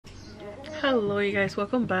Hello you guys,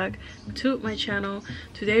 welcome back to my channel.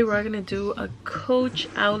 Today we're gonna do a Coach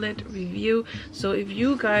outlet review. So if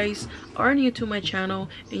you guys are new to my channel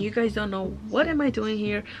and you guys don't know what am I doing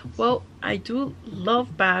here, well, I do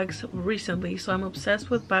love bags recently, so I'm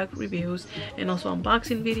obsessed with bag reviews and also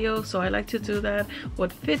unboxing videos. So I like to do that,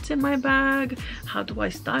 what fits in my bag, how do I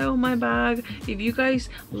style my bag. If you guys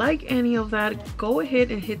like any of that, go ahead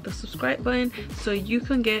and hit the subscribe button so you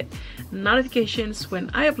can get notifications when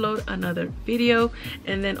I upload another video.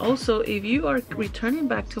 And then also, if you are returning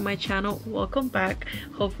back to my channel, welcome back.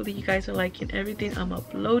 Hopefully you guys are liking everything I'm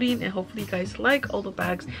uploading, and hopefully you guys like all the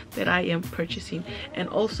bags that I am purchasing. And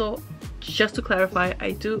also, just to clarify,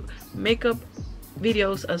 I do makeup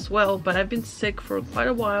videos as well, but I've been sick for quite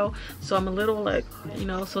a while, so I'm a little like, you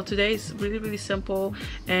know, so today's really simple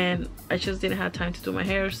and I just didn't have time to do my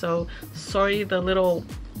hair, so sorry the little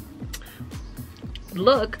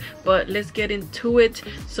look, but let's get into it.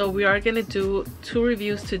 So we are gonna do two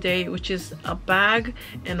reviews today, which is a bag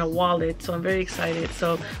and a wallet, so I'm very excited.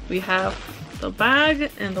 So we have the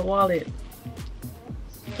bag and the wallet.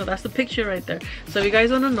 So that's the picture right there. So if you guys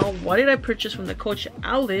want to know what did I purchase from the Coach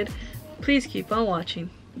outlet, please keep on watching.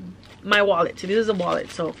 My wallet, this is a wallet,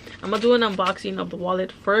 so I'm gonna do an unboxing of the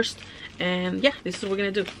wallet first, and yeah, this is what we're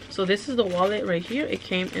gonna do. So this is the wallet right here. It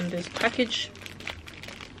came in this package.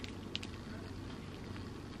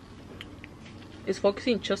 It's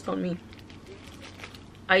focusing just on me.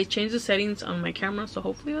 I changed the settings on my camera, so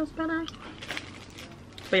hopefully that's better.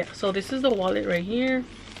 But yeah, so this is the wallet right here.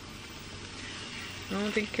 I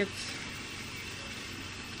don't think it's...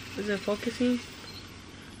 Is it focusing?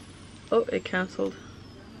 Oh, it canceled.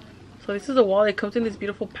 So this is the wallet. It comes in this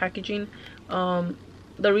beautiful packaging. The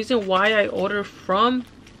reason why I order from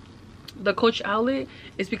the Coach outlet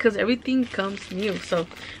is because everything comes new. So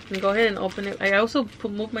I'm gonna go ahead and open it. I also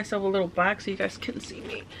move myself a little back so you guys can see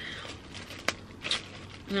me.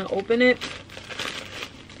 I'm gonna open it.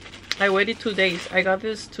 I waited 2 days. I got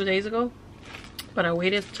this 2 days ago, but I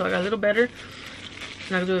waited till I got a little better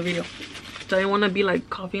and I could do a video. So I didn't want to be like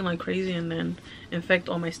coughing like crazy and then infect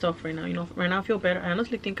all my stuff right now. You know, right now I feel better. I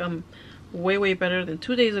honestly think I'm way better than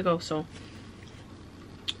 2 days ago, so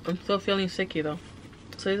I'm still feeling sicky though.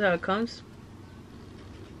 So this is how it comes.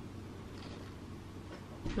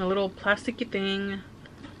 A little plasticky thing.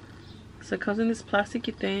 So it comes in this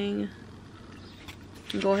plasticky thing.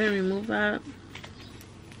 Go ahead and remove that.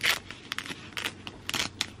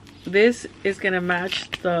 This is gonna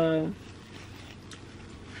match the,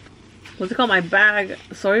 what's it called, my bag.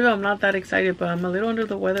 Sorry if I'm not that excited, but I'm a little under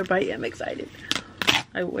the weather, but I am excited.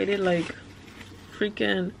 I waited like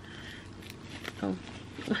freaking, oh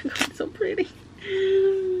my god, it's so pretty.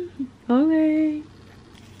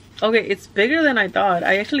 Okay, it's bigger than I thought.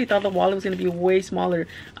 I actually thought the wallet was gonna be way smaller.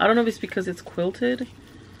 I don't know if it's because it's quilted.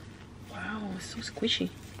 Wow, it's so squishy.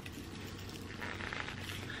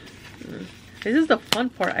 This is the fun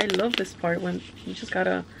part. I love this part when you just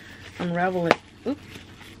gotta unravel it. Oop.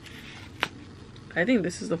 I think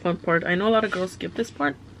this is the fun part. I know a lot of girls skip this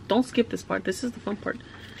part. Don't skip this part. This is the fun part.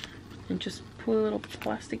 And just put a little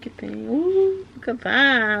plasticky thing. Ooh, look at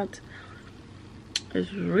that.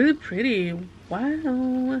 It's really pretty.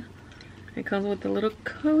 Wow. It comes with a little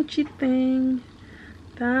Coachy thing.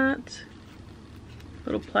 That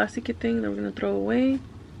little plasticky thing that we're gonna throw away.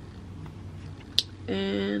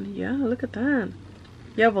 And yeah, look at that.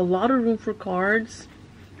 You have a lot of room for cards.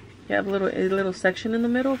 You have a little section in the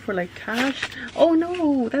middle for like cash. Oh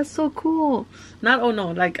no, that's so cool. Not oh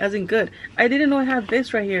no, like as in good. I didn't know I had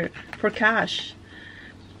this right here for cash.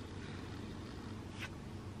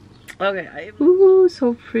 Okay, ooh,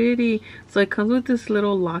 so pretty. So it comes with this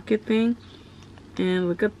little locket thing, and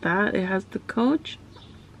look at that. It has the Coach,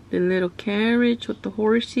 the little carriage with the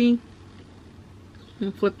horsey.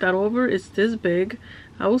 And flip that over. It's this big.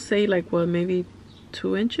 I would say like what, maybe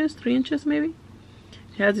 2 inches, 3 inches maybe.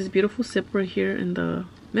 It has this beautiful zipper here in the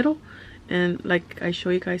middle, and like I showed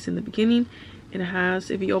you guys in the beginning, it has,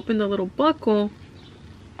 if you open the little buckle,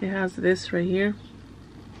 it has this right here.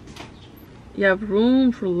 You have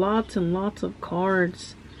room for lots and lots of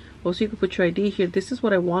cards. Also, you can put your ID here. This is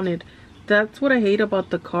what I wanted. That's what I hate about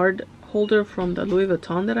the card holder from the Louis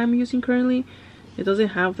Vuitton that I'm using currently. It doesn't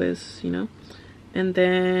have this, you know. And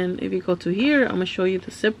then if you go to here, I'm gonna show you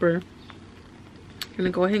the zipper. I'm gonna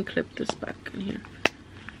go ahead and clip this back in here.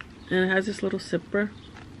 And it has this little zipper.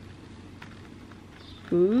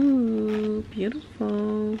 Ooh,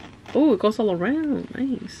 beautiful. Oh, it goes all around.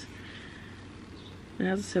 Nice. It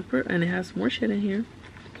has a zipper and it has more shit in here.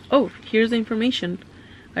 Oh, here's the information.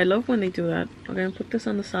 I love when they do that. I'm gonna put this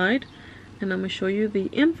on the side and I'm gonna show you the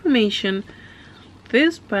information.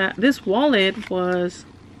 This wallet was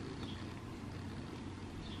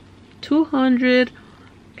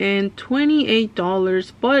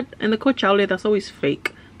 $228, but in the Coach outlet, that's always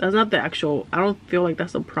fake. That's not the actual. I don't feel like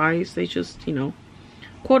that's the price. They just, you know,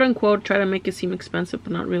 quote unquote try to make it seem expensive,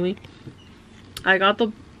 but not really. I got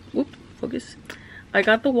the I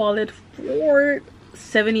got the wallet for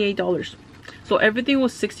 $78. So everything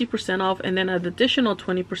was 60% off, and then an additional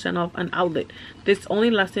 20% off an outlet. This only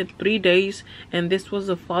lasted 3 days, and this was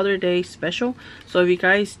a Father's Day special. So if you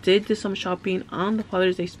guys did do some shopping on the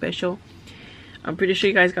Father's Day special, I'm pretty sure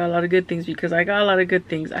you guys got a lot of good things, because I got a lot of good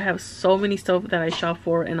things. I have so many stuff that I shop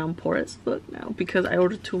for, and I'm poor as fuck now because I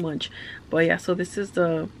ordered too much. But yeah, so this is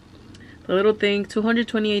the little thing.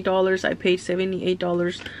 $228. I paid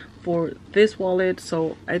 $78 for this wallet,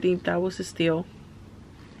 so I think that was a steal.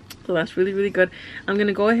 So that's really, really good. I'm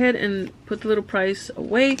gonna go ahead and put the little price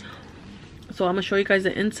away. So I'm gonna show you guys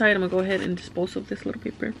the inside. I'm gonna go ahead and dispose of this little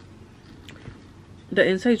paper. The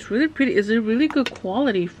inside is really pretty. It's a really good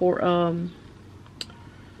quality for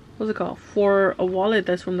what's it called, for a wallet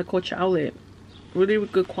that's from the Coach outlet. Really,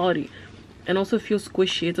 really good quality, and also feels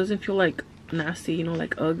squishy. It doesn't feel like nasty, you know,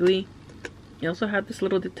 like ugly. You also have this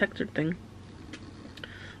little detector thing.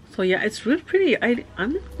 So yeah, it's really pretty. I'm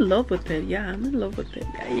in love with it. Yeah, I'm in love with it.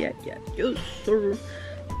 Yeah. Yes, sir.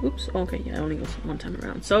 Oops. Okay, yeah, I only goes one time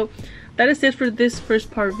around. So that is it for this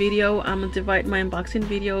first part video. I'm gonna divide my unboxing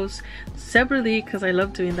videos separately because I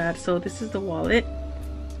love doing that. So this is the wallet.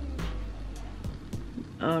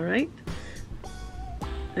 All right,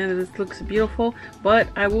 and this looks beautiful, but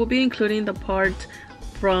I will be including the part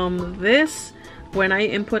from this. When I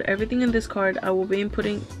input everything in this card, I will be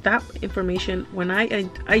inputting that information when I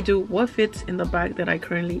do what fits in the bag that I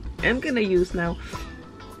currently am gonna use now.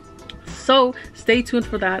 So stay tuned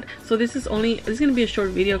for that. So this is gonna be a short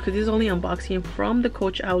video because this is only unboxing from the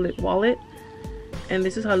Coach outlet wallet, and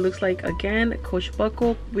this is how it looks like. Again, Coach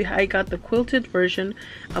buckle. I got the quilted version.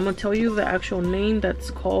 I'm gonna tell you the actual name.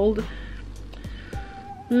 That's called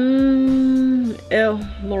Lauren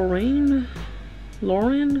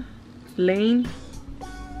Lane.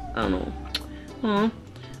 I don't know.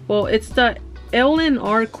 Well, it's the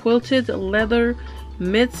L&R quilted leather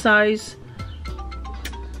mid-size,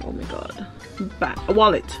 oh my god,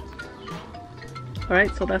 wallet. All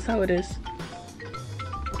right, so that's how it is.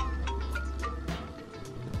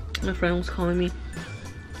 My friend was calling me.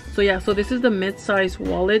 So yeah, so this is the mid-size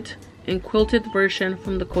wallet and quilted version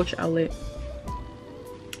from the Coach outlet.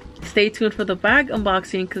 Stay tuned for the bag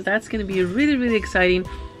unboxing because that's going to be really, really exciting.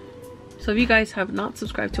 So if you guys have not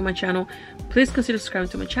subscribed to my channel, please consider subscribing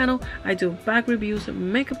to my channel. I do bag reviews,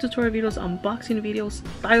 makeup tutorial videos, unboxing videos,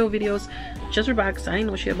 style videos, just for bags. I ain't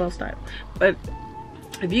know shit about style. But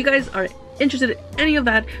if you guys are interested in any of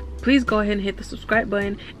that, please go ahead and hit the subscribe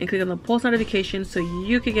button and click on the post notifications so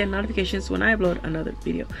you can get notifications when I upload another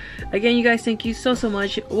video. Again, you guys, thank you so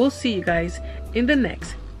much. We'll see you guys in the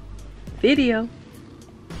next video.